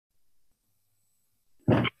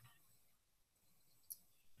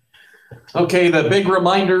Okay, the big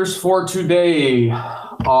reminders for today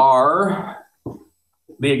are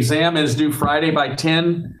the exam is due Friday by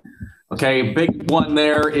 10. Okay, big one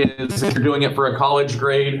there is if you're doing it for a college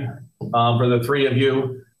grade, for the three of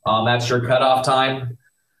you, that's your cutoff time.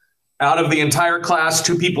 Out of the entire class,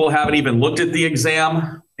 2 people haven't even looked at the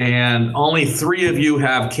exam, and only 3 of you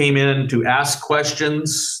have came in to ask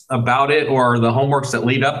questions about it or the homeworks that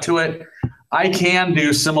lead up to it. I can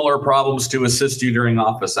do similar problems to assist you during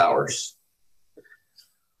office hours.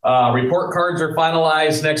 Report cards are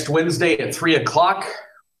finalized next Wednesday at 3 o'clock.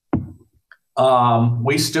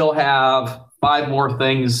 We still have 5 more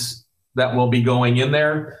things that will be going in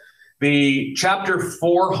there. The Chapter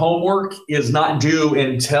 4 homework is not due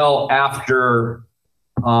until after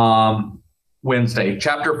Wednesday.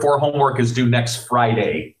 Chapter 4 homework is due next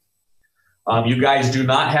Friday. You guys do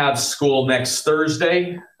not have school next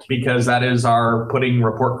Thursday because that is our putting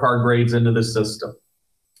report card grades into the system.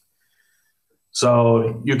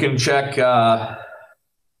 So you can check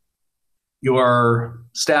your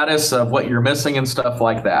status of what you're missing and stuff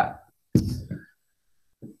like that.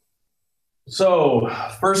 So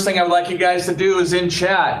first thing I would like you guys to do is in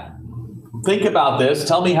chat, think about this.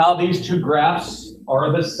 Tell me how these 2 graphs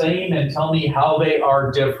are the same and tell me how they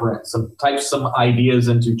are different. So type some ideas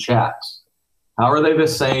into chat. How are they the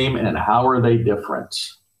same and how are they different?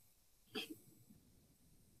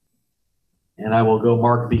 And I will go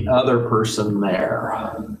mark the other person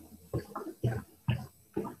there.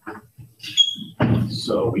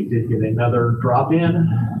 So we did get another drop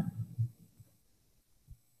in.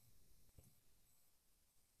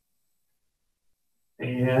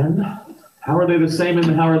 And how are they the same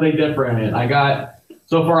and how are they different? And I got,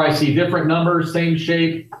 so far I see different numbers, same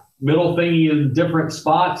shape, middle thingy in different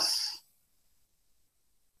spots.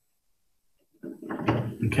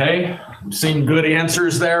 Okay, I'm seeing good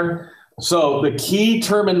answers there. So the key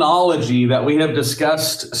terminology that we have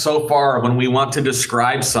discussed so far when we want to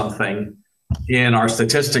describe something in our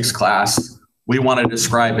statistics class, we want to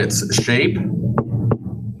describe its shape.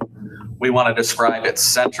 We want to describe its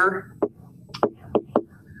center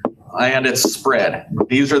and its spread.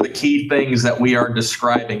 These are the key things that we are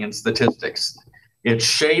describing in statistics. Its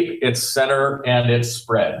shape, its center, and its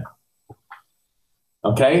spread.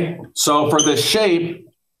 Okay, so for the shape,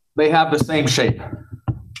 they have the same shape.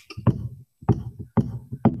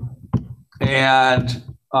 And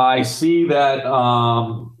I see that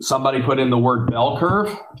somebody put in the word bell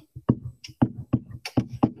curve.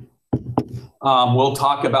 We'll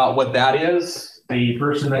talk about what that is. The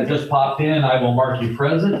person that just popped in, I will mark you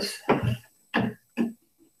present.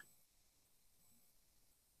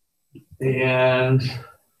 And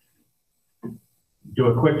do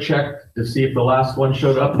a quick check to see if the last one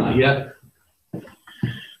showed up. Not yet.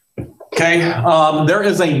 Okay, there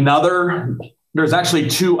is another. There's actually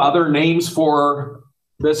 2 other names for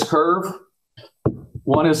this curve.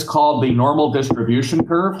 One is called the normal distribution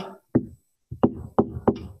curve.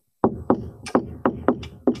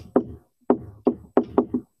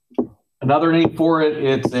 Another name for it,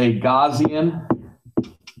 it's a Gaussian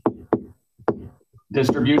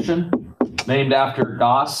distribution, named after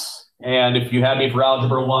Gauss. And if you had me for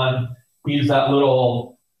Algebra 1, he's that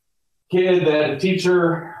little kid that a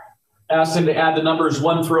teacher asked him to add the numbers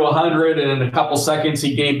 1 through 100, and in a couple seconds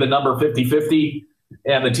he gave the number 50-50,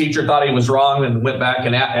 and the teacher thought he was wrong and went back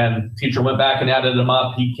and teacher went back and added them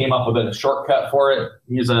up. He came up with a shortcut for it.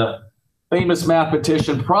 He's a famous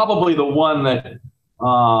mathematician, probably the one that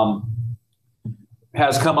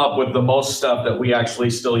has come up with the most stuff that we actually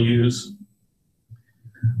still use.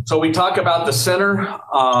 So we talk about the center.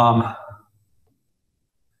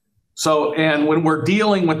 And when we're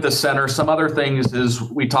dealing with the center, some other things is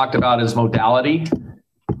we talked about is modality.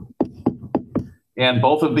 And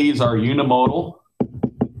both of these are unimodal,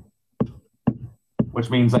 which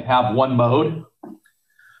means they have one mode.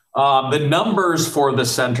 The numbers for the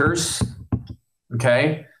centers,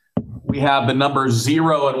 okay, we have the number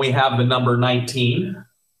 0 and we have the number 19.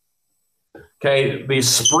 Okay, the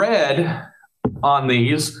spread on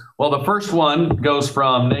these, well, the first one goes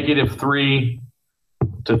from -3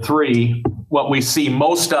 to 3. What we see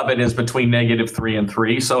most of it is between -3 and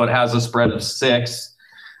 3, so it has a spread of 6.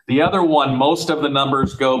 The other one, most of the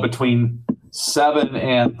numbers go between 7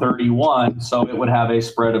 and 31, so it would have a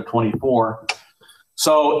spread of 24.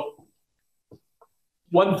 So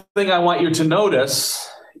one thing I want you to notice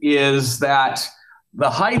is that the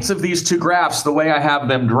heights of these 2 graphs, the way I have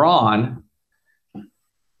them drawn,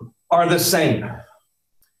 are the same.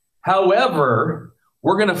 However,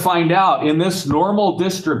 we're going to find out in this normal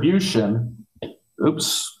distribution,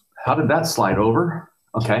 oops, how did that slide over?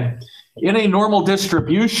 Okay. In a normal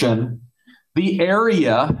distribution, the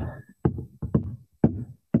area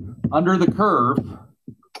under the curve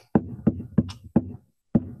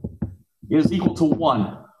is equal to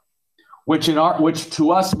 1, which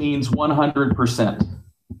to us means 100%.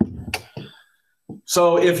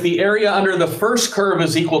 So if the area under the first curve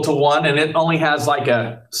is equal to 1 and it only has like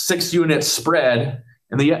a 6-unit spread,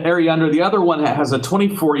 and the area under the other one that has a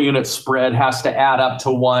 24-unit spread has to add up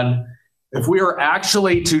to 1. If we were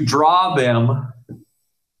actually to draw them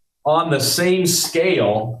on the same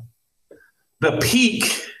scale, the peak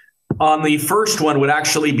on the first one would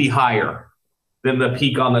actually be higher than the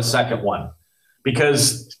peak on the second one,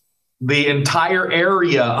 because the entire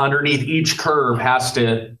area underneath each curve has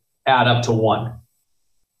to add up to 1.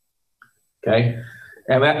 Okay,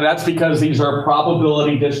 and that's because these are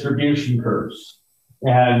probability distribution curves,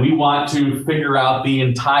 and we want to figure out the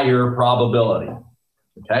entire probability.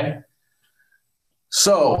 Okay,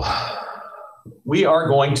 so we are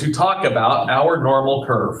going to talk about our normal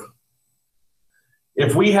curve.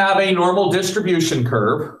 If we have a normal distribution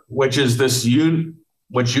curve, which is this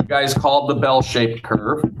which you guys called the bell-shaped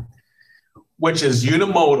curve, which is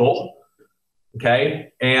unimodal,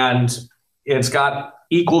 okay, and it's got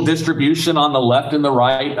equal distribution on the left and the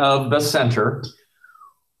right of the center.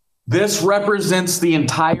 This represents the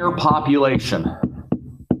entire population.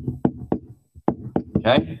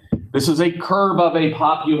 Okay, this is a curve of a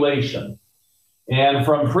population. And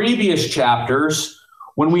from previous chapters,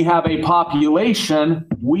 when we have a population,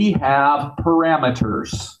 we have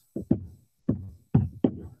parameters.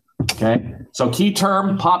 Okay, so key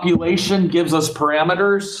term, population gives us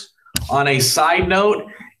parameters. On a side note,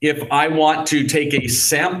 if I want to take a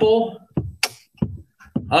sample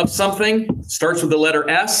of something, starts with the letter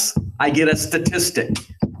S, I get a statistic.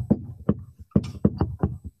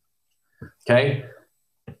 Okay,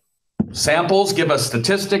 samples give us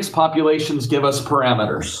statistics, populations give us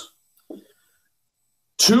parameters.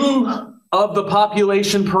 2 of the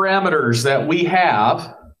population parameters that we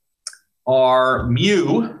have are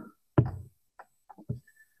mu,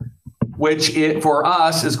 which for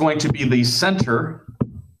us is going to be the center,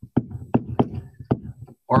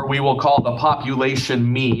 or we will call the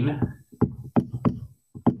population mean.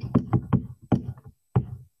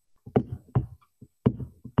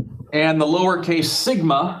 And the lowercase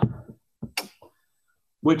sigma,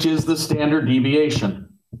 which is the standard deviation.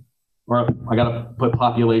 Or I got to put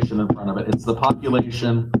population in front of it. It's the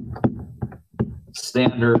population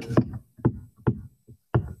standard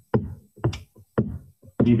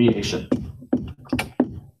deviation.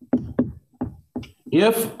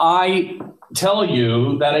 If I tell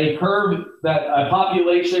you that a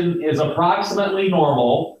population is approximately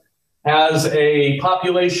normal, has a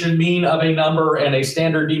population mean of a number and a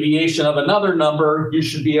standard deviation of another number, you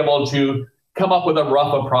should be able to come up with a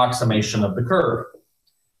rough approximation of the curve.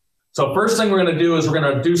 So first thing we're going to do is we're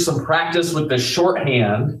going to do some practice with the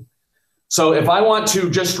shorthand. So if I want to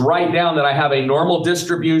just write down that I have a normal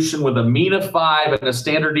distribution with a mean of 5 and a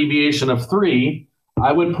standard deviation of 3,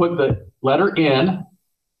 I would put the letter N,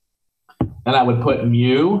 and I would put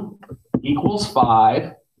mu equals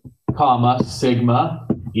 5, comma, sigma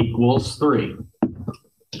equals 3.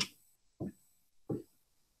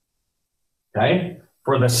 Okay,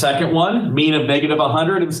 for the second one, mean of negative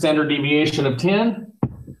 100 and standard deviation of 10,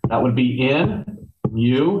 that would be N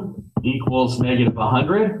mu equals negative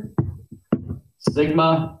 100,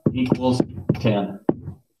 sigma equals 10.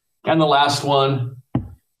 And the last one,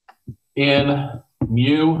 N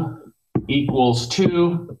mu equals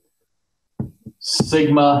 2,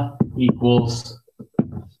 sigma equals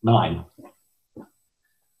 9.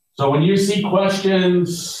 So when you see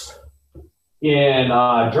questions in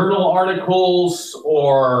journal articles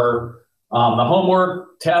or the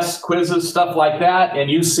homework, tests, quizzes, stuff like that, and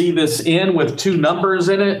you see this N with 2 numbers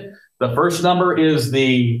in it, the first number is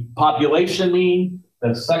the population mean,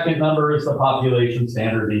 the second number is the population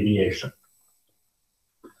standard deviation.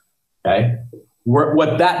 Okay,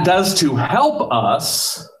 what that does to help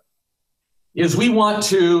us is we want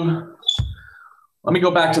to, let me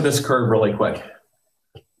go back to this curve really quick.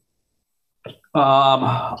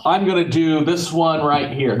 I'm going to do this one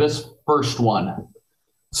right here, this first one.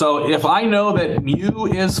 So if I know that mu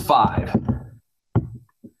is 5,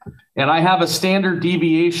 and I have a standard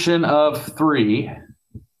deviation of 3,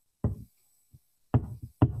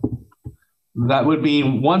 that would be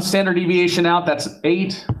 1 standard deviation out, that's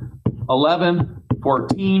 8, 11,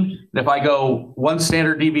 14. And if I go 1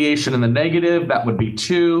 standard deviation in the negative, that would be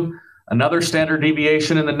 2. Another standard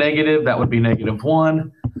deviation in the negative, that would be negative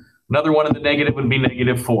 1. Another one in the negative would be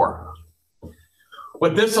negative 4.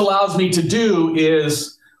 What this allows me to do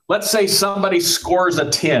is, let's say somebody scores a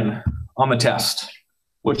 10 on the test,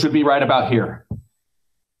 which would be right about here.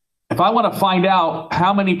 if I want to find out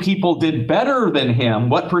how many people did better than him,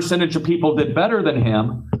 what percentage of people did better than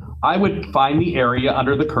him, I would find the area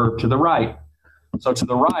under the curve to the right. So to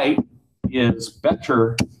the right is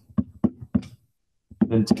better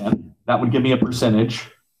than 10. That would give me a percentage.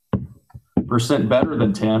 Percent better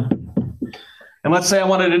than 10. And let's say I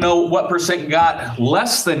wanted to know what percent got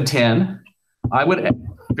less than 10. I would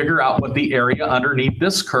figure out what the area underneath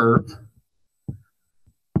this curve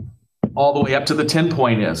all the way up to the 10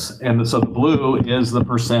 point is. And so the blue is the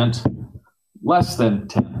percent less than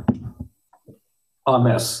 10 on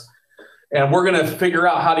this. And we're going to figure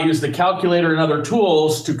out how to use the calculator and other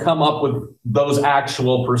tools to come up with those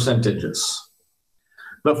actual percentages.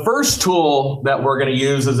 The first tool that we're going to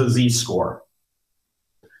use is a z-score.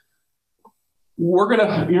 You're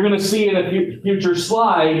going to see in a future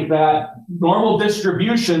slide that normal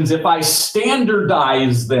distributions, if I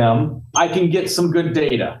standardize them, I can get some good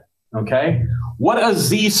data. Okay, what a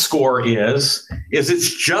z-score is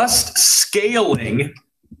it's just scaling.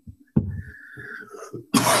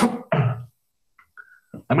 I'm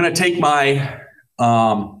going to take my,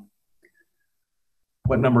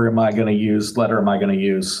 what number am I going to use? Letter am I going to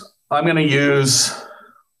use? I'm going to use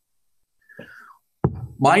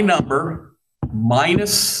my number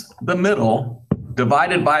minus the middle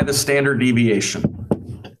divided by the standard deviation.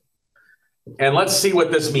 And let's see what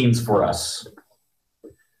this means for us.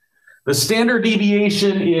 The standard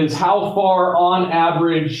deviation is how far on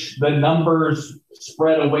average the numbers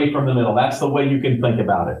spread away from the middle. That's the way you can think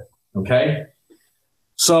about it, okay?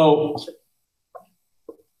 So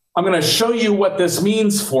I'm going to show you what this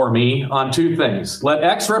means for me on two things. Let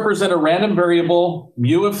x represent a random variable,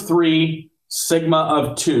 mu of 3, sigma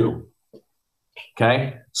of 2,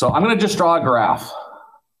 okay? So I'm going to just draw a graph.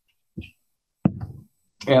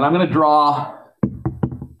 And I'm going to draw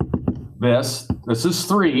this. This is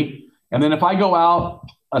 3. And then if I go out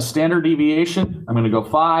a standard deviation, I'm going to go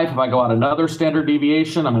 5. If I go out another standard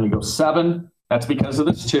deviation, I'm going to go 7. That's because of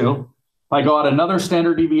this 2. If I go out another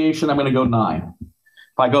standard deviation, I'm going to go 9.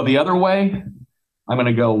 If I go the other way, I'm going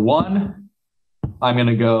to go 1. I'm going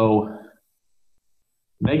to go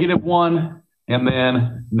 -1, and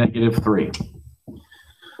then -3.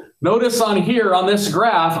 Notice on here, on this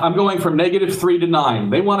graph, I'm going from -3 to 9.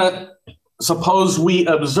 They want to, suppose we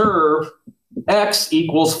observe x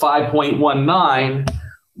equals 5.19,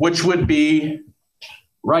 which would be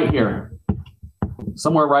right here,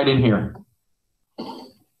 somewhere right in here.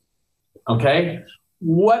 Okay,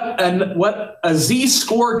 what a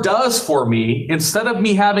z-score does for me, instead of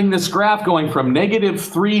me having this graph going from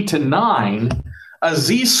 -3 to 9, a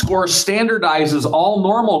z-score standardizes all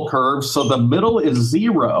normal curves so the middle is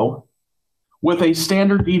 0 with a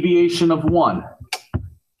standard deviation of 1.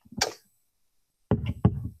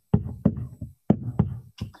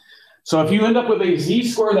 So if you end up with a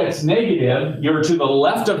z-score that's negative, you're to the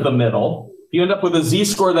left of the middle. If you end up with a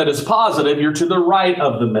z-score that is positive, you're to the right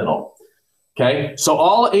of the middle. Okay, so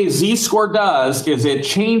all a z-score does is it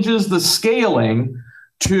changes the scaling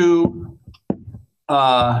to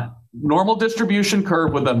normal distribution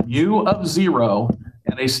curve with a mu of 0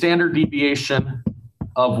 and a standard deviation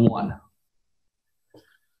of 1.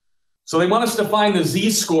 So they want us to find the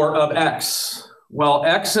z-score of x. Well,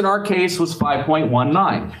 x in our case was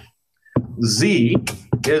 5.19. Z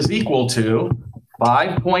is equal to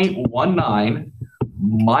 5.19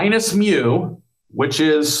 minus mu, which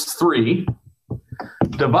is 3,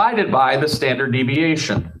 divided by the standard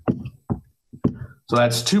deviation. So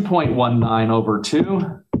that's 2.19 over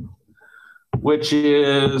 2, which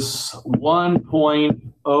is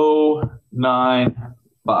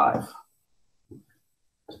 1.095.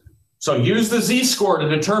 So use the z-score to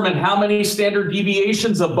determine how many standard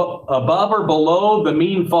deviations above or below the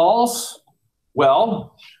mean falls.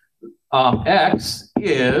 Well, x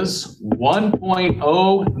is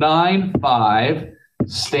 1.095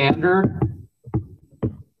 standard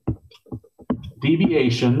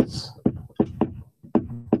deviations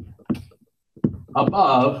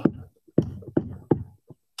above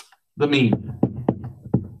the mean.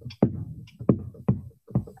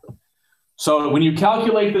 So when you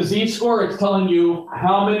calculate the z-score, it's telling you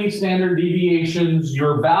how many standard deviations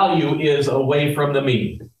your value is away from the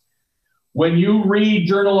mean. When you read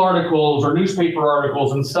journal articles or newspaper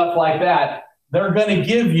articles and stuff like that, they're going to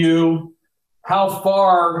give you how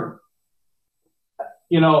far,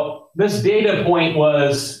 this data point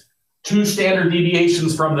was 2 standard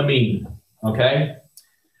deviations from the mean, okay?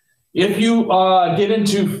 If you get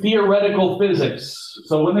into theoretical physics,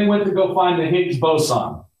 so when they went to go find the Higgs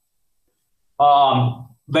boson,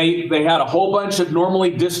 they had a whole bunch of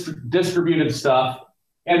normally distributed stuff,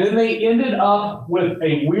 and then they ended up with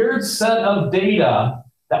a weird set of data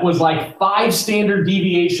that was like 5 standard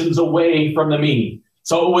deviations away from the mean.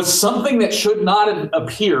 So it was something that should not have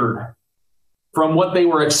appeared from what they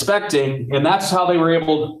were expecting. And that's how they were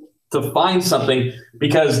able to find something,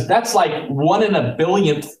 because that's like 1 in a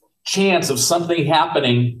billionth chance of something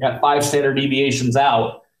happening at 5 standard deviations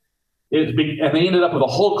out. And they ended up with a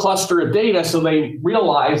whole cluster of data. So they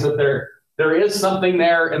realized that there is something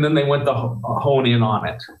there, and then they went to hone in on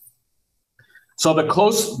it. So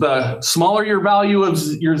the smaller your value of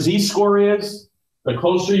your z-score is, the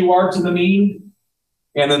closer you are to the mean,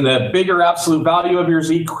 and then the bigger absolute value of your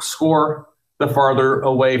z-score, the farther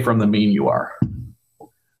away from the mean you are.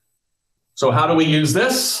 So how do we use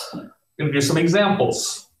this? I'm going to do some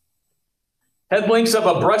examples. Head lengths of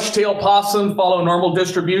a brush-tailed possum follow normal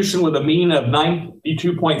distribution with a mean of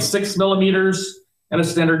 92.6 millimeters and a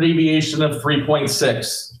standard deviation of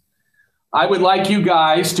 3.6. I would like you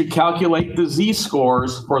guys to calculate the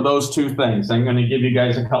z-scores for those two things. I'm going to give you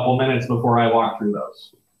guys a couple minutes before I walk through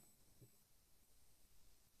those.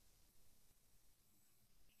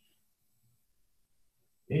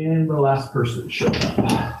 And the last person showed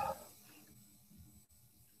up.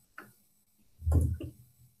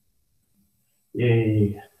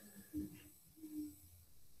 Yay.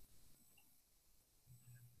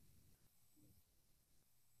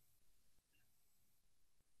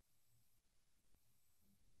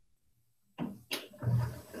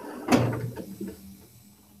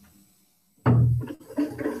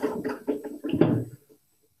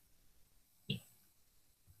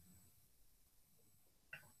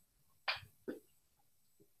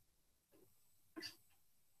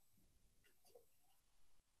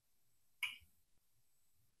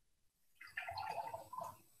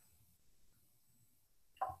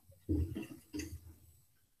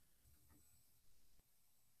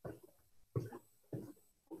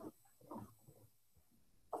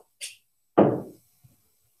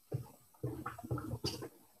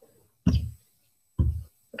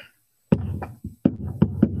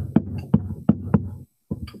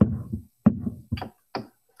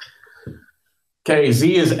 Okay,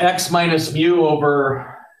 z is x minus mu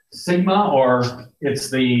over sigma, or it's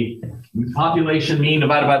the population mean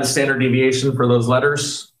divided by the standard deviation for those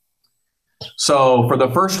letters. So for the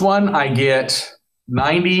first one, I get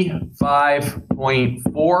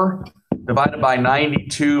 95.4 divided by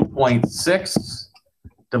 92.6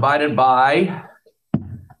 divided by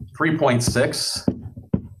 3.6.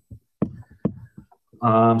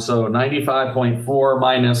 So 95.4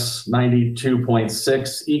 minus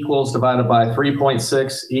 92.6 equals, divided by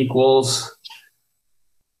 3.6 equals,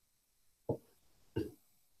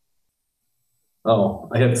 oh,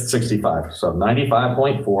 I hit 65. So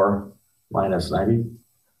 95.4 minus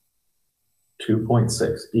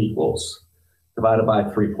 92.6 equals, divided by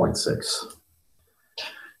 3.6.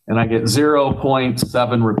 And I get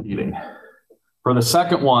 0.7 repeating. For the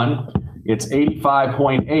second one, it's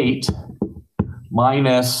 85.8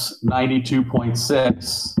 minus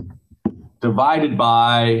 92.6 divided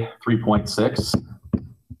by 3.6.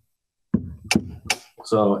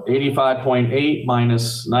 So 85.8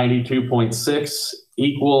 minus 92.6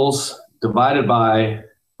 equals, divided by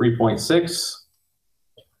 3.6,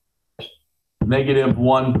 negative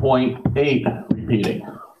 1.8 repeating.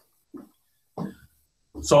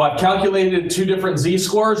 So I've calculated two different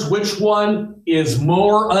z-scores. Which one is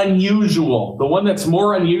more unusual? The one that's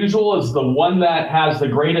more unusual is the one that has the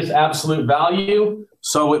greatest absolute value.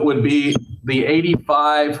 So it would be the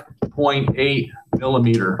 85.8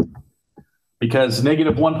 millimeter, because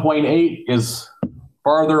negative 1.8 is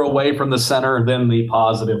farther away from the center than the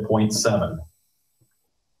positive 0.7.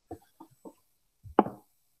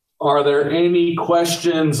 Are there any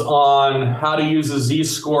questions on how to use a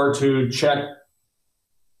z-score to check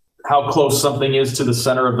how close something is to the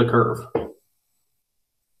center of the curve?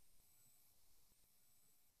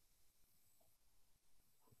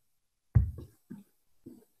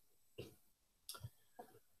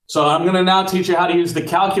 So I'm going to now teach you how to use the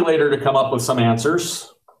calculator to come up with some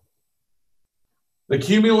answers. The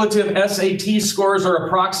cumulative SAT scores are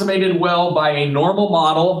approximated well by a normal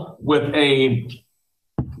model with a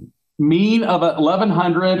mean of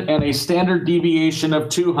 1100 and a standard deviation of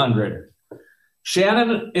 200.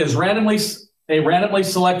 Shannon is a randomly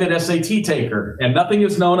selected SAT taker, and nothing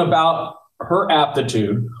is known about her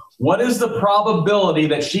aptitude. What is the probability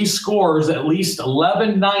that she scores at least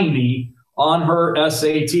 1190 on her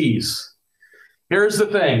SATs? Here's the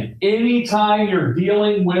thing. Anytime you're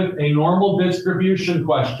dealing with a normal distribution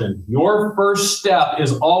question, your first step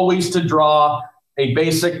is always to draw a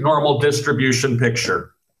basic normal distribution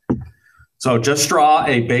picture. So just draw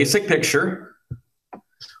a basic picture,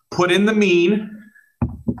 put in the mean,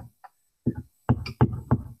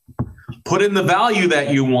 put in the value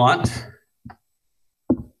that you want,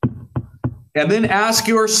 and then ask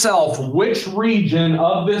yourself, which region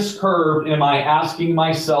of this curve am I asking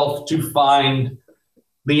myself to find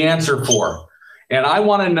the answer for? And I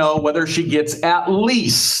want to know whether she gets at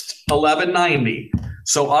least 1190.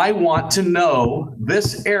 So I want to know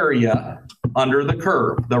this area under the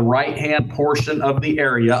curve, the right-hand portion of the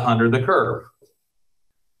area under the curve.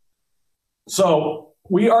 So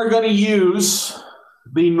we are going to use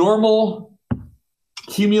the normal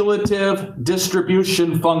cumulative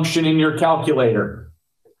distribution function in your calculator.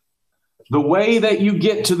 The way that you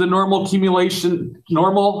get to the normal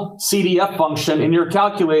CDF function in your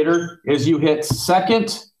calculator is you hit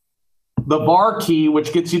second, the var key,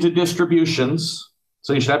 which gets you to distributions.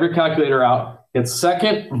 So you should have your calculator out. Hit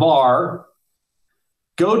second var,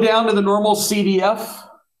 go down to the normal CDF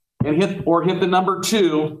and hit the number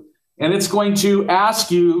 2, and it's going to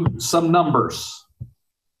ask you some numbers.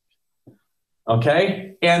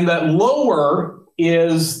 Okay, and the lower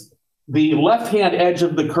is the left-hand edge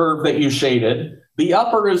of the curve that you shaded. The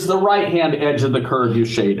upper is the right-hand edge of the curve you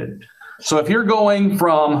shaded. So if you're going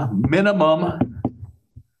from minimum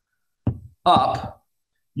up,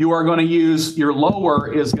 you are going to use, your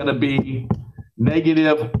lower is going to be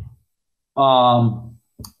negative 1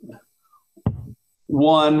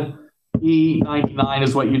 E99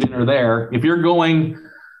 is what you'd enter there. If you're going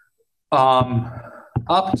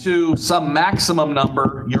up to some maximum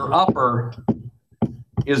number, your upper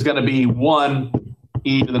is going to be 1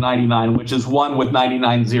 e to the 99, which is 1 with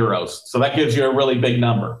 99 zeros. So that gives you a really big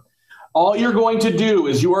number. All you're going to do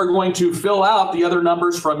is you are going to fill out the other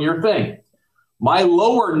numbers from your thing. My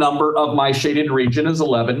lower number of my shaded region is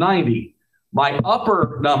 1190. My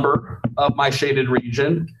upper number of my shaded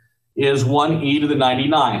region is 1 e to the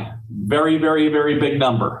 99. Very, very, very big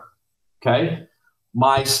number. Okay.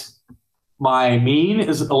 My mean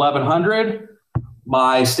is 1100.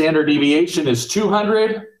 My standard deviation is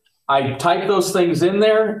 200. I type those things in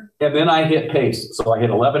there and then I hit paste. So I hit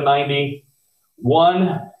 1190,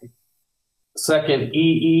 1 second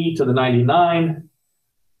EE to the 99,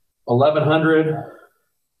 1100,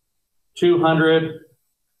 200,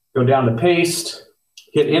 go down to paste,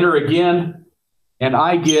 hit enter again, and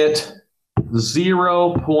I get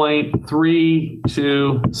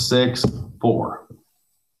 0.3264.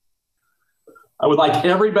 I would like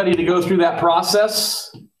everybody to go through that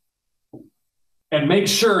process and make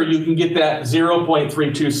sure you can get that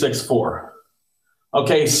 0.3264.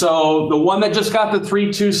 Okay, so the one that just got the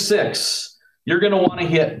 326, you're going to want to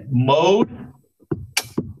hit mode,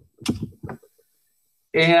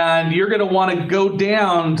 and you're going to want to go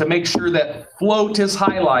down to make sure that float is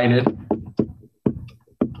highlighted,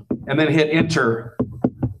 and then hit enter,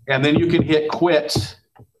 and then you can hit quit,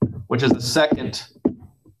 which is the second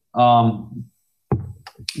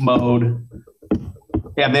mode,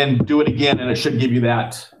 and then do it again, and it should give you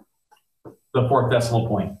that, the 4th decimal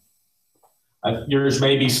point. Yours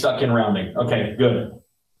may be stuck in rounding. Okay, good.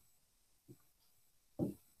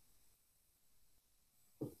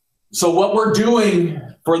 So what we're doing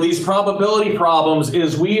for these probability problems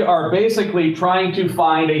is we are basically trying to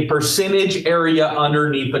find a percentage area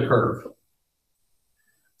underneath the curve.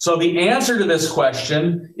 So the answer to this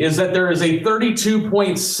question is that there is a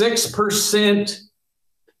 32.6%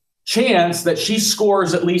 chance that she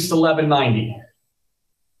scores at least 1190.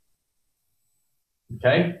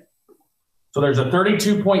 Okay? So there's a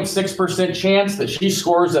 32.6% chance that she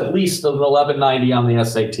scores at least an 1190 on the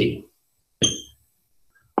SAT.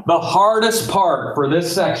 The hardest part for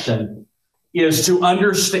this section is to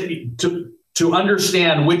understand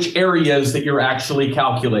which areas that you're actually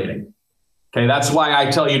calculating. Okay, that's why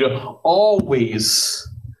I tell you to always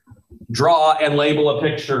draw and label a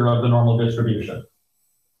picture of the normal distribution.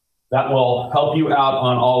 That will help you out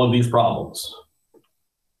on all of these problems.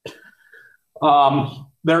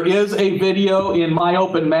 There is a video in My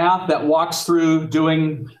Open Math that walks through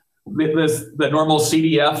doing the normal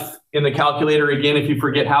CDF in the calculator again if you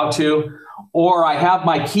forget how to, or I have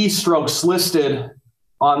my keystrokes listed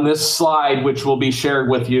on this slide, which will be shared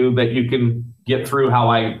with you that you can get through how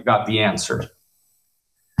I got the answer.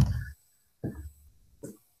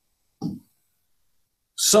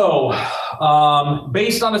 So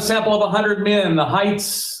based on a sample of 100 men, the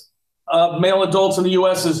heights of male adults in the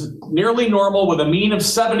US is nearly normal with a mean of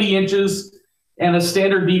 70 inches and a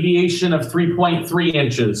standard deviation of 3.3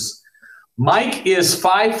 inches. Mike is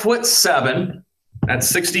 5'7", that's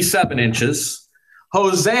 67 inches.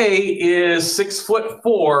 Jose is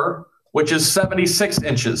 6'4", which is 76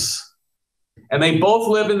 inches. And they both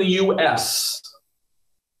live in the US.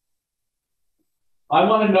 I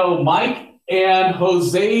want to know Mike and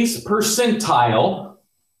Jose's percentile.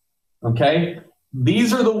 Okay,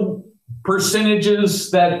 these are the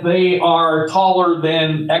percentages that they are taller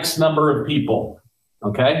than X number of people.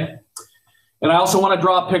 Okay, and I also want to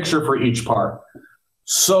draw a picture for each part.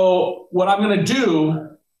 So what I'm going to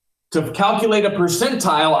do to calculate a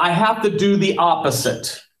percentile, I have to do the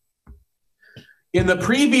opposite. In the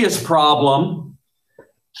previous problem,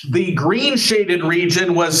 the green shaded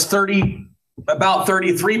region was about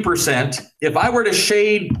 33%. If I were to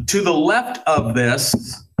shade to the left of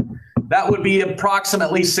this, that would be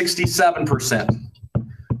approximately 67%.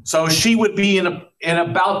 So she would be in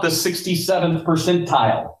about the 67th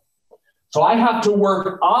percentile. So I have to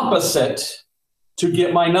work opposite to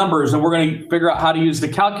get my numbers, and we're going to figure out how to use the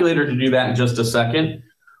calculator to do that in just a second.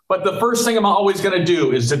 But the first thing I'm always going to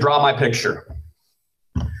do is to draw my picture.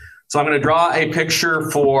 So I'm going to draw a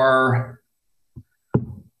picture for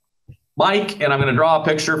Mike, and I'm going to draw a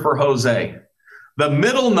picture for Jose. The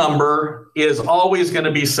middle number is always going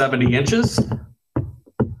to be 70 inches.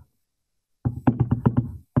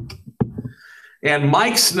 And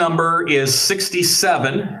Mike's number is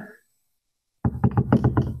 67.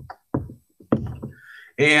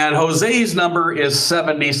 And Jose's number is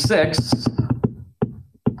 76.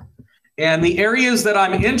 And the areas that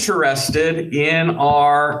I'm interested in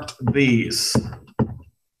are these.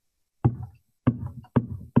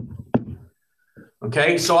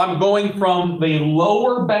 Okay, so I'm going from the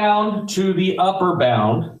lower bound to the upper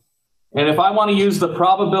bound. And if I want to use the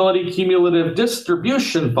probability cumulative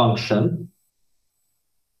distribution function,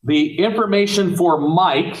 the information for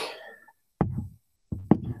Mike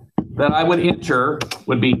that I would enter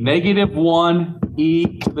would be -1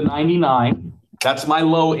 to the 99. That's my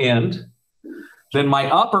low end. Then my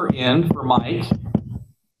upper end for Mike,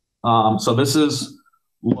 so this is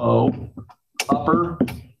low, upper,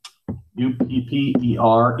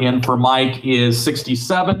 UPPER, and for Mike is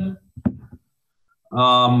 67.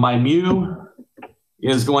 My mu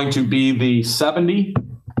is going to be the 70.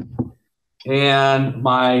 And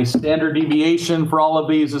my standard deviation for all of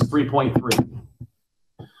these is 3.3.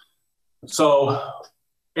 So,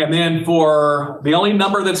 and then for the only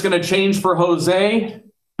number that's going to change for Jose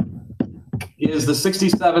is the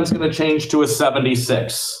 67 is going to change to a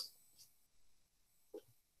 76.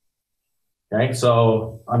 Okay,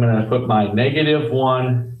 so I'm going to put my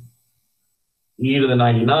 -1 e to the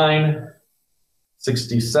 99,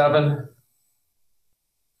 67,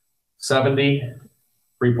 70,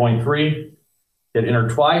 3.3. Hit enter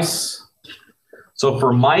twice. So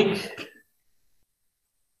for Mike,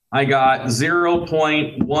 I got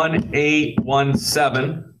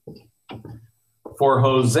 0.1817. For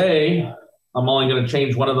Jose, I'm only going to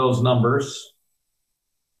change one of those numbers.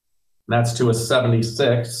 That's to a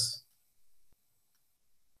 76.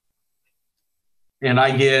 And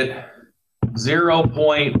I get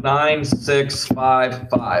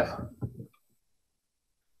 0.9655.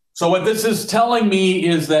 So what this is telling me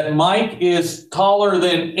is that Mike is taller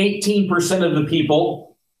than 18% of the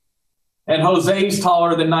people, and Jose's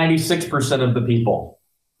taller than 96% of the people.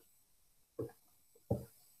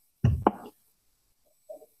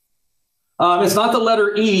 It's not the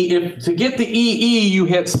letter E. To get the EE, you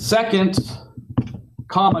hit second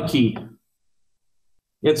comma key.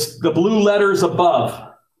 It's the blue letters above.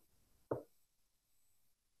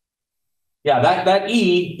 Yeah, that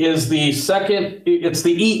E is the second, it's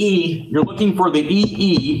the EE. You're looking for the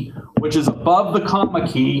EE, which is above the comma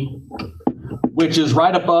key, which is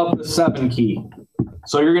right above the 7 key.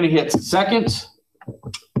 So you're going to hit second,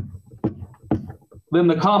 then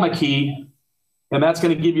the comma key, and that's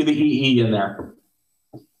going to give you the EE in there.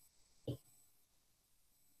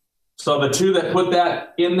 So the two that put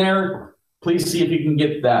that in there, please see if you can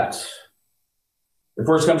get that. If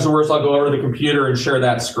worst comes to worst, I'll go over to the computer and share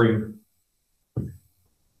that screen.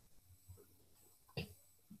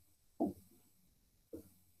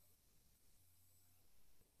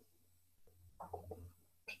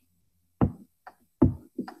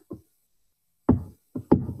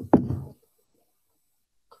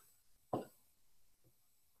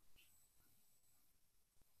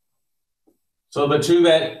 So the two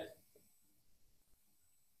that,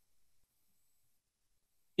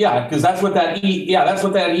 yeah, because that's what that E, yeah, that's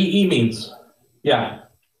what that EE means. Yeah.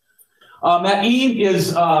 That E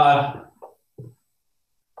is, that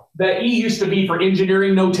E used to be for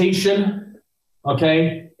engineering notation,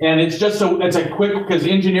 okay? And it's just it's a quick, because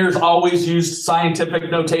engineers always used scientific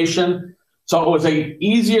notation. So it was the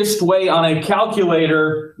easiest way on a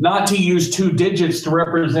calculator not to use 2 digits to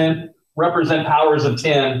represent powers of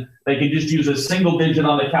 10. They could just use a single digit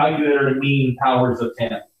on the calculator to mean powers of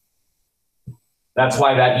 10. That's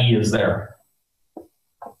why that E is there.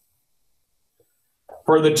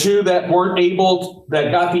 For the two that weren't able,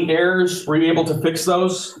 that got the errors, were you able to fix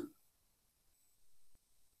those?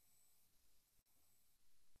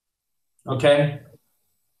 Okay,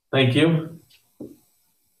 thank you.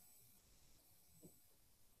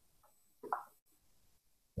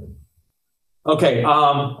 Okay,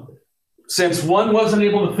 since one wasn't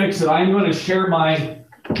able to fix it, I'm going to share I'm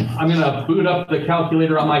going to boot up the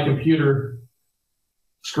calculator on my computer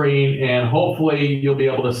screen, and hopefully you'll be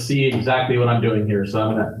able to see exactly what I'm doing here. So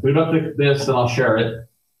I'm going to boot up this and I'll share it.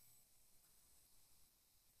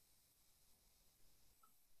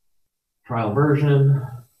 Trial version.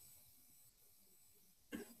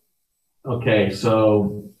 Okay,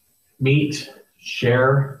 so meet,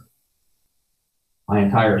 share my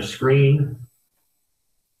entire screen.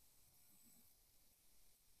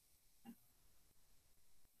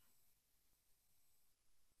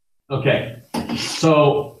 Okay,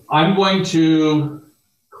 so I'm going to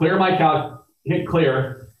clear my hit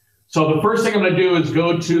clear. So the first thing I'm going to do is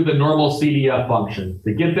go to the normal CDF function.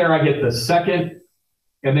 To get there, I hit the second,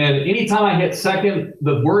 and then anytime I hit second,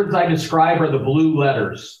 the words I describe are the blue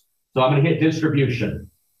letters. So I'm going to hit distribution.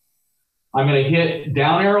 I'm going to hit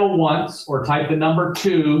down arrow once or type the number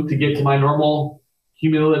 2 to get to my normal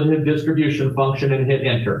cumulative distribution function and hit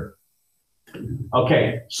enter.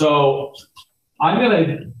 Okay, so I'm going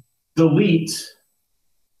to delete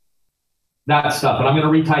that stuff, and I'm going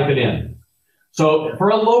to retype it in. So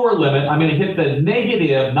for a lower limit, I'm going to hit the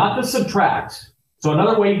negative, not the subtract. So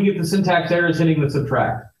another way you can get the syntax error is hitting the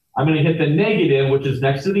subtract. I'm going to hit the negative, which is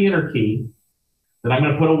next to the enter key. Then I'm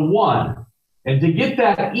going to put a 1. And to get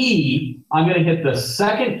that E, I'm going to hit the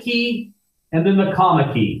second key and then the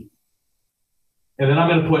comma key. And then I'm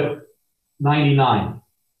going to put 99.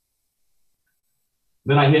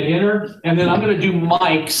 Then I hit enter, and then I'm going to do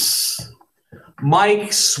Mike's.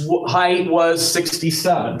 Mike's height was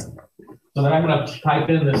 67. So then I'm going to type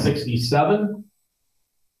in the 67,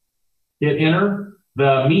 hit enter.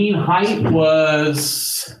 The mean height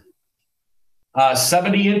was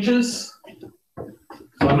 70 inches.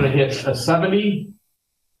 So I'm going to hit a 70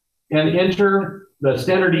 and enter. The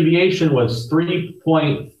standard deviation was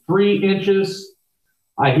 3.3 inches.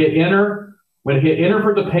 I hit enter. I'm going to hit enter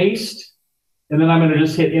for the paste. And then I'm going to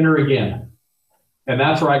just hit enter again. And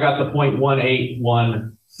that's where I got the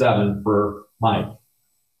 0.1817 for Mike.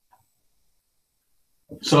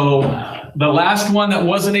 So the last one that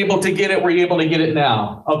wasn't able to get it, were you able to get it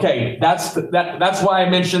now? Okay, that's why I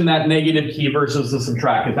mentioned that negative key versus the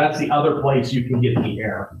subtract. That's the other place you can get the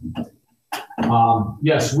error.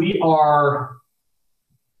 Yes, we are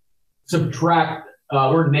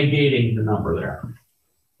we're negating the number there.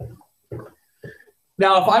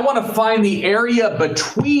 Now, if I want to find the area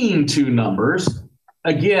between two numbers,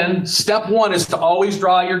 again, step 1 is to always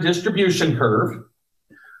draw your distribution curve,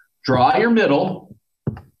 draw your middle,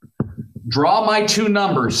 draw my two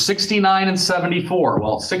numbers, 69 and 74.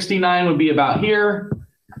 Well, 69 would be about here,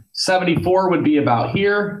 74 would be about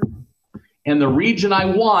here, and the region I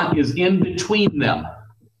want is in between them.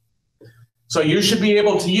 So you should be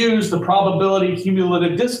able to use the probability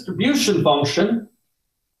cumulative distribution function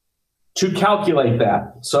to calculate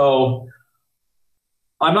that. So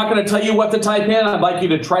I'm not going to tell you what to type in. I'd like you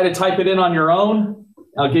to try to type it in on your own.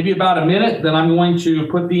 I'll give you about a minute, then I'm going to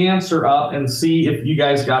put the answer up and see if you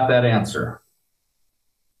guys got that answer.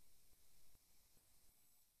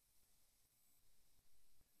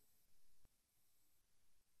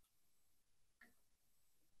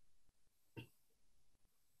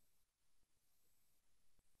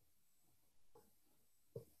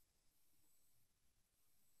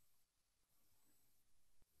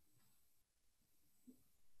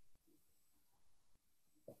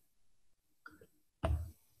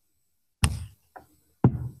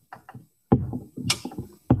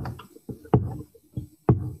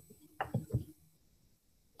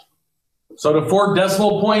 So to 4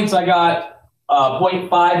 decimal points, I got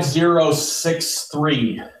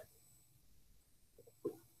 0.5063.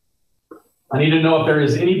 I need to know if there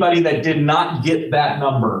is anybody that did not get that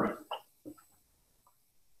number.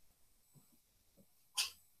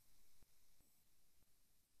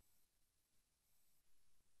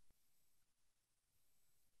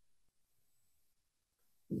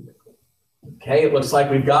 Okay, it looks like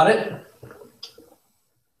we've got it.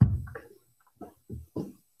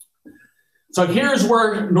 So here's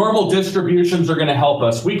where normal distributions are going to help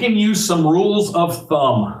us. We can use some rules of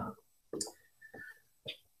thumb.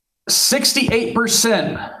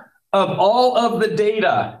 68% of all of the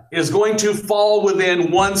data is going to fall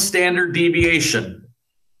within one standard deviation.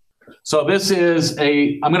 So this is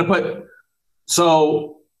I'm going to put,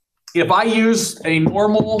 so if I use a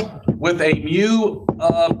normal with a mu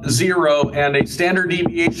of 0 and a standard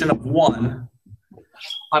deviation of 1,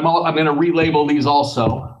 I'm going to relabel these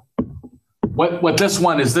also. What this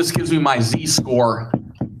one is, this gives me my z-score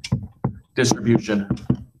distribution.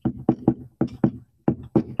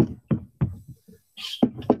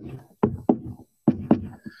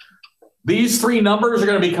 These three numbers are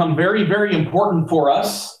going to become very, very important for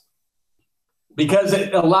us because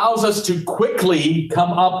it allows us to quickly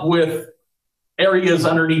come up with areas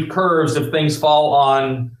underneath curves if things fall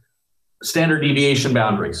on standard deviation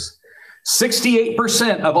boundaries.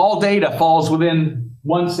 68% of all data falls within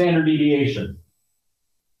one standard deviation.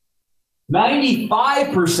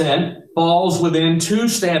 95% falls within 2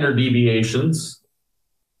 standard deviations.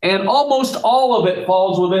 And almost all of it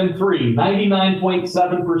falls within 3.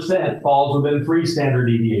 99.7% falls within 3 standard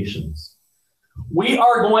deviations. We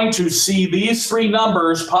are going to see these 3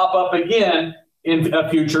 numbers pop up again in a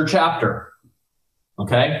future chapter.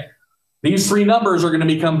 Okay? These 3 numbers are going to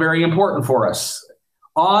become very important for us.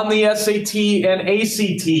 On the SAT and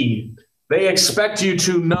ACT, they expect you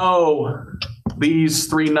to know these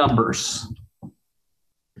 3 numbers.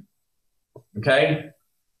 Okay?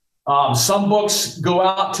 Some books go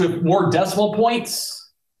out to more decimal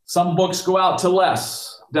points. Some books go out to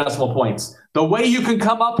less decimal points. The way you can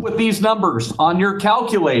come up with these numbers on your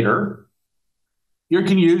calculator, you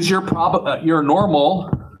can use your normal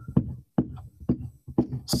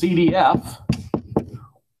CDF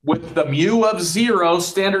with the mu of 0,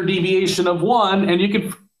 standard deviation of 1, and you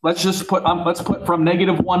can let's put from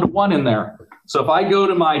 -1 to 1 in there. So if I go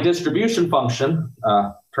to my distribution function,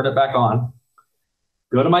 turn it back on.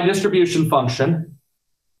 Go to my distribution function.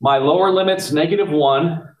 My lower limit's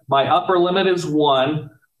 -1. My upper limit is 1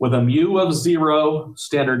 with a mu of 0,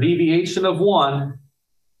 standard deviation of 1.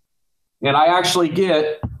 And I actually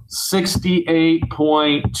get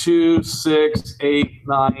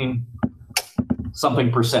 68.2689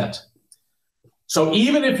 something percent. So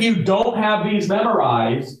even if you don't have these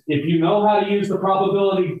memorized, if you know how to use the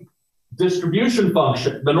probability distribution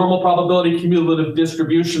function, the normal probability cumulative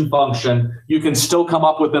distribution function, you can still come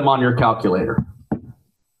up with them on your calculator.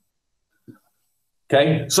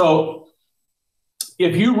 Okay, so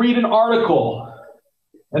if you read an article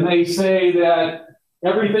and they say that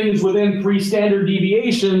everything's within 3 standard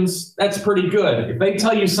deviations, that's pretty good. If they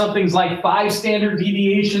tell you something's like 5 standard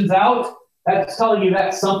deviations out, that's telling you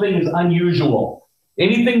that something is unusual.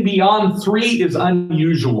 Anything beyond 3 is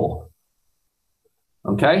unusual.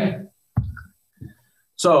 Okay?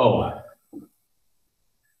 So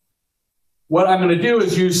what I'm going to do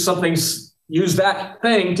is use that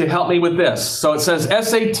thing to help me with this. So it says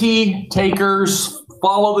SAT takers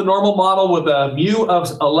follow the normal model with a mu of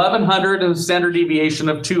 1100 and a standard deviation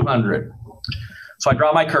of 200. So I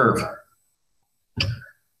draw my curve.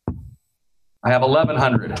 I have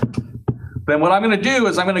 1100. Then what I'm going to do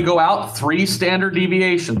is I'm going to go out 3 standard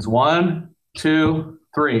deviations. 1, 2,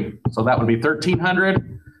 3. So that would be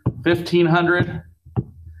 1300, 1500,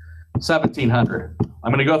 1700.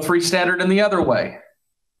 I'm going to go 3 standard in the other way.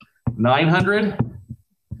 900,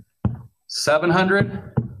 700,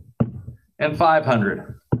 and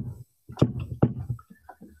 500.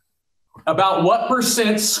 About what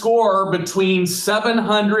percent score between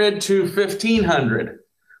 700 to 1500?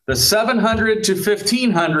 The 700 to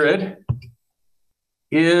 1500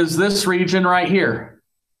 is this region right here.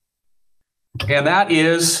 And that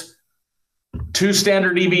is 2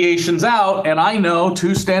 standard deviations out, and I know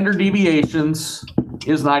 2 standard deviations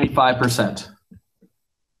is 95%.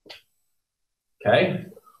 Okay.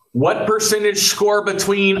 What percentage score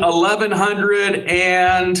between 1100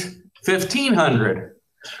 and 1500?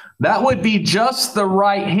 That would be just the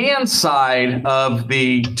right-hand side of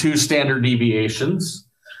the 2 standard deviations.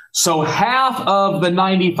 So half of the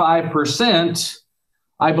 95%,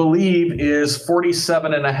 I believe, is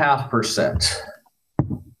 47.5%.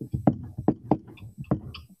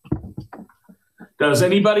 Does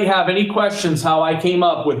anybody have any questions how I came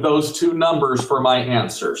up with those 2 numbers for my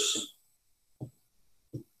answers?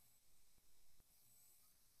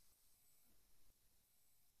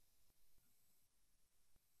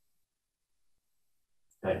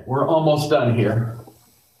 Okay, we're almost done here.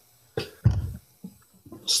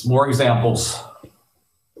 Just more examples.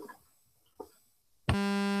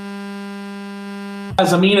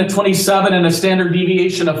 Has a mean of 27 and a standard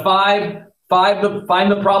deviation of 5. Find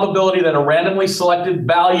the probability that a randomly selected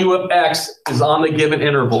value of X is on the given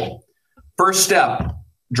interval. First step,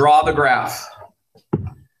 draw the graph.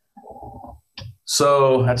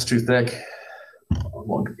 So that's too thick.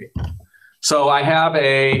 So I have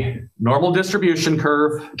a normal distribution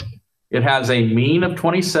curve. It has a mean of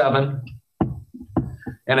 27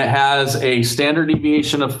 and it has a standard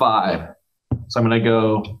deviation of 5. So I'm going to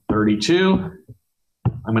go 32.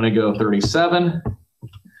 I'm going to go 37.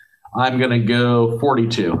 I'm going to go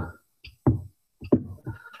 42.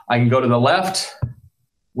 I can go to the left,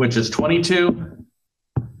 which is 22,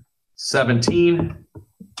 17,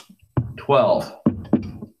 12.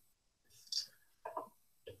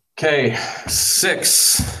 Okay,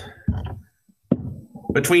 6.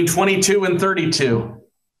 Between 22 and 32.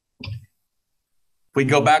 If we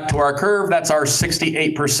go back to our curve, that's our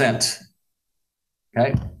 68%.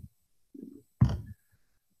 Okay.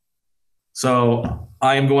 So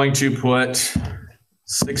I am going to put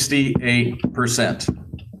 68%.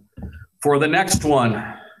 For the next one,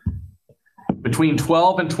 between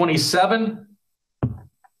 12 and 27,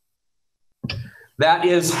 that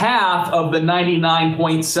is half of the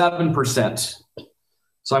 99.7%.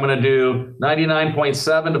 So I'm going to do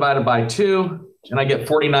 99.7 divided by 2, and I get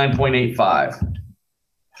 49.85.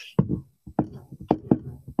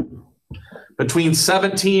 Between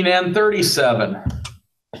 17 and 37,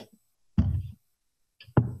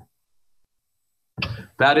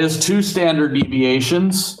 that is 2 standard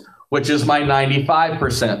deviations, which is my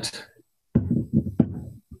 95%.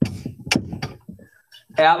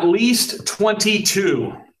 At least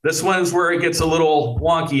 22. This one's where it gets a little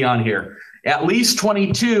wonky on here. At least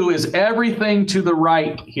 22 is everything to the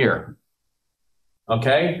right here.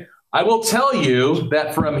 Okay? I will tell you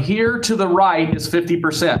that from here to the right is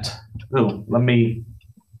 50%. Ooh, let me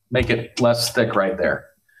make it less thick right there.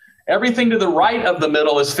 Everything to the right of the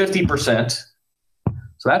middle is 50%.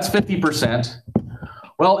 So that's 50%.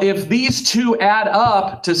 Well, if these two add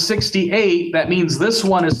up to 68, that means this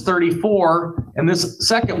one is 34 and this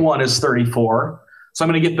second one is 34. So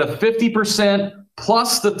I'm going to get the 50%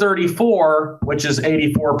 plus the 34, which is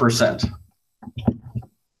 84%.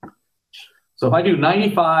 So if I do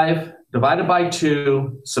 95 divided by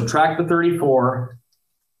 2, subtract the 34,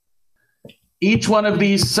 each one of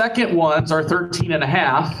these second ones are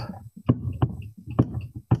 13.5.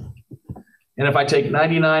 And if I take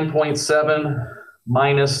 99.7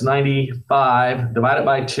 minus 95 divided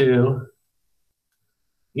by 2,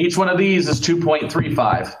 each one of these is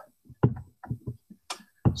 2.35.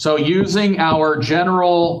 So using our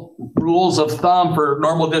general rules of thumb for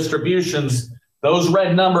normal distributions, those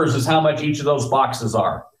red numbers is how much each of those boxes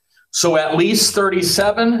are. So at least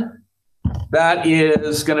 37, that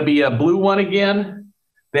is going to be a blue one again.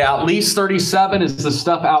 The at least 37 is the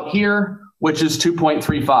stuff out here, which is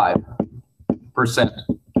 2.35%.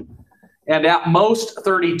 And at most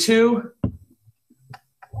 32,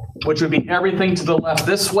 which would be everything to the left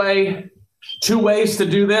this way. 2 ways to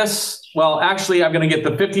do this. Well, actually, I'm going to get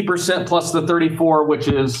the 50% plus the 34, which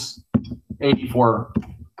is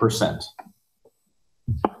 84%.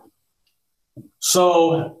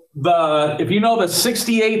 So if you know the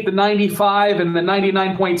 68, the 95, and the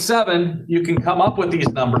 99.7, you can come up with these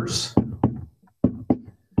numbers.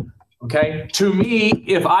 Okay. To me,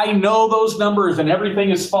 if I know those numbers and everything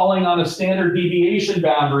is falling on a standard deviation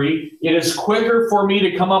boundary, it is quicker for me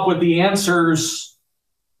to come up with the answers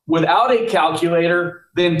without a calculator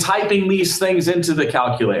than typing these things into the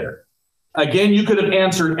calculator. Again, you could have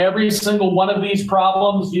answered every single one of these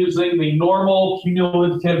problems using the normal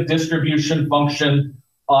cumulative distribution function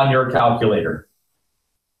on your calculator.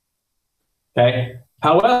 Okay.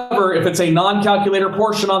 However, if it's a non-calculator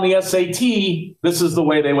portion on the SAT, this is the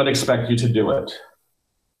way they would expect you to do it.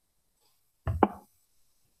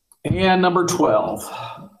 And number 12.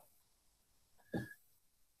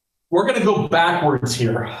 We're going to go backwards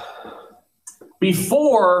here.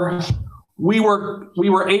 Before, we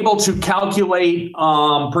were able to calculate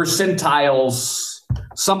percentiles,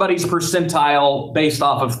 somebody's percentile based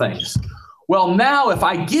off of things. Well, now if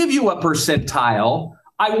I give you a percentile,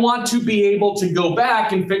 I want to be able to go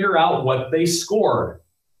back and figure out what they scored.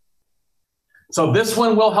 So this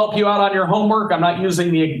one will help you out on your homework. I'm not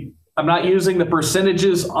using the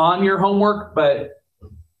percentages on your homework, but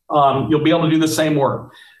you'll be able to do the same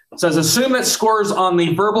work. It says, assume that scores on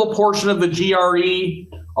the verbal portion of the GRE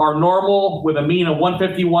are normal with a mean of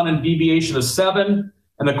 151 and deviation of 7,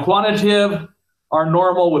 and the quantitative are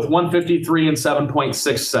normal with 153 and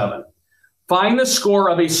 7.67. Find the score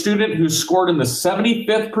of a student who scored in the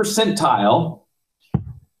 75th percentile.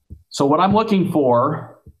 So what I'm looking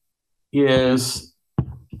for is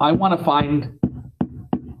I want to find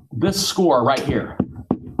this score right here.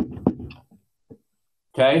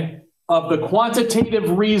 Okay, of the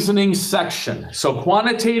quantitative reasoning section. So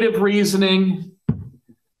quantitative reasoning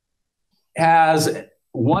has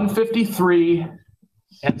 153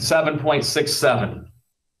 and 7.67.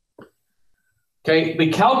 Okay,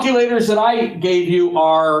 the calculators that I gave you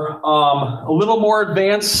are a little more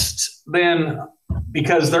advanced than,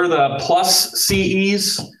 because they're the plus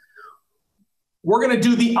CEs. We're going to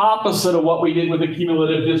do the opposite of what we did with the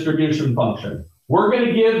cumulative distribution function. We're going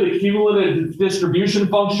to give the cumulative distribution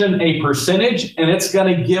function a percentage, and it's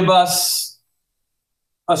going to give us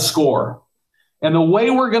a score. And the way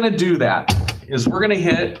we're going to do that is we're going to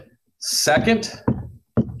hit second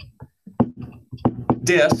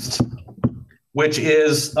dist, which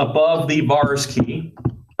is above the vars key.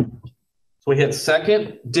 So we hit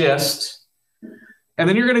second dist, and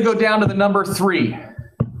then you're going to go down to the number 3.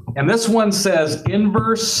 And this one says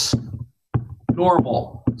inverse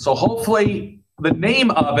normal. So hopefully the name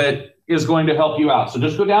of it is going to help you out. So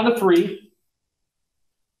just go down to 3.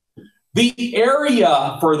 The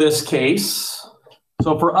area for this case,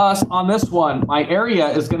 so for us on this one, my area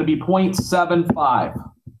is going to be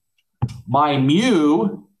 0.75. My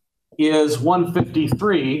mu is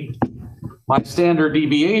 153. My standard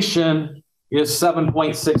deviation is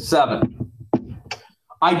 7.67.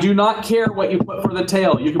 I do not care what you put for the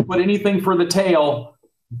tail. You can put anything for the tail,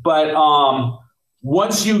 but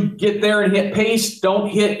once you get there and hit paste, don't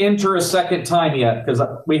hit enter a second time yet, because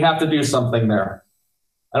we have to do something there.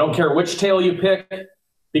 I don't care which tail you pick,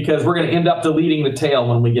 because we're going to end up deleting the tail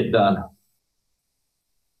when we get done.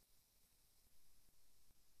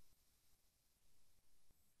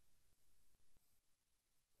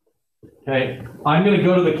 Okay, I'm going to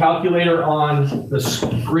go to the calculator on the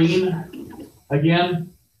screen again.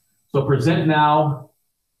 So present now,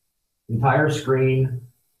 entire screen,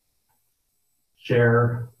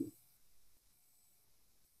 share,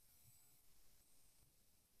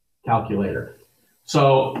 calculator.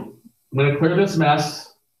 So I'm going to clear this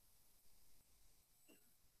mess,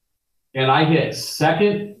 and I hit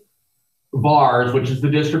second vars, which is the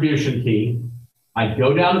distribution key. I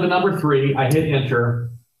go down to the number 3, I hit enter,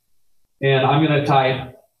 and I'm going to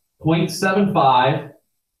type 0.75,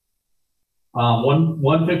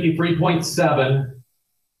 153.7,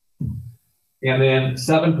 and then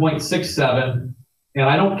 7.67, and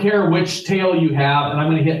I don't care which tail you have, and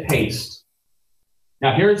I'm going to hit paste.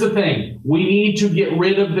 Now here's the thing, we need to get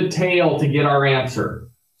rid of the tail to get our answer.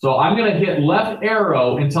 So I'm going to hit left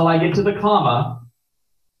arrow until I get to the comma,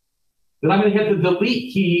 then I'm going to hit the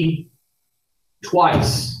delete key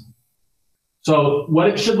twice. So what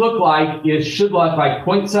it should look like is, should look like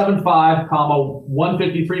 0.75, comma,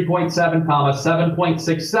 153.7, comma,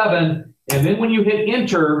 7.67, and then when you hit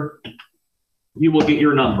enter, you will get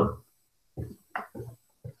your number.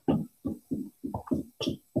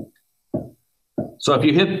 So if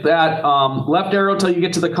you hit that left arrow till you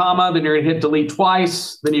get to the comma, then you're going to hit delete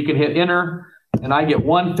twice, then you can hit enter, and I get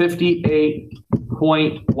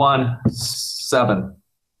 158.17.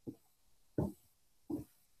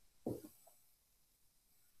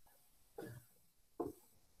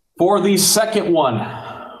 For the second one,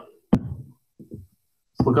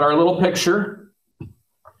 look at our little picture.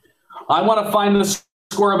 I want to find the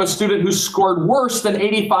score of a student who scored worse than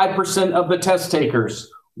 85% of the test takers.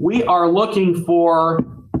 We are looking for,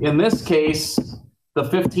 in this case, the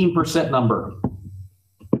 15% number.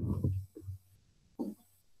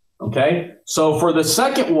 Okay, so for the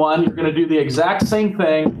second one, you're going to do the exact same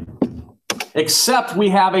thing, except we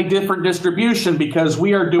have a different distribution because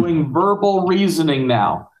we are doing verbal reasoning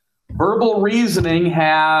now. Verbal reasoning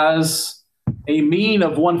has a mean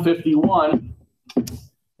of 151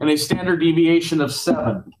 and a standard deviation of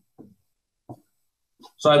 7.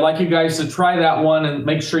 So I'd like you guys to try that one and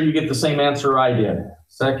make sure you get the same answer I did.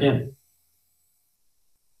 Second,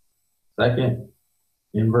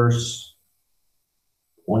 inverse,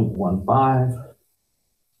 0.15,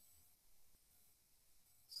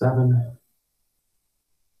 7.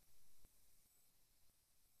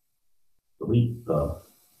 Delete the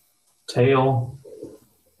tail,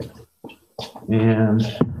 and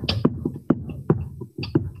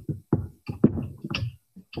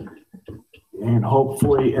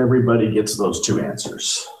hopefully everybody gets those 2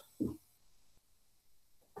 answers.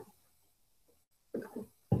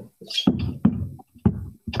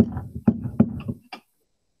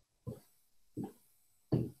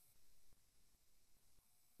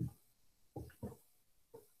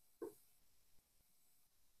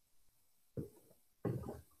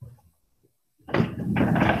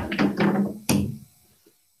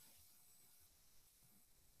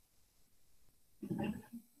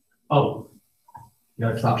 Oh, you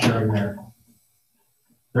gotta stop sharing there.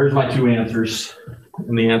 There's my 2 answers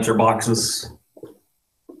in the answer boxes.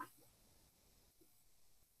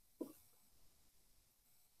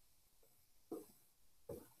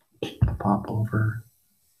 Pop over.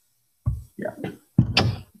 Yeah.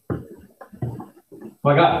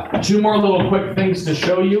 I got two more little quick things to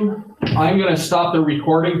show you. I'm going to stop the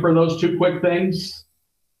recording for those two quick things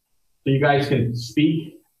so you guys can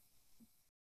speak.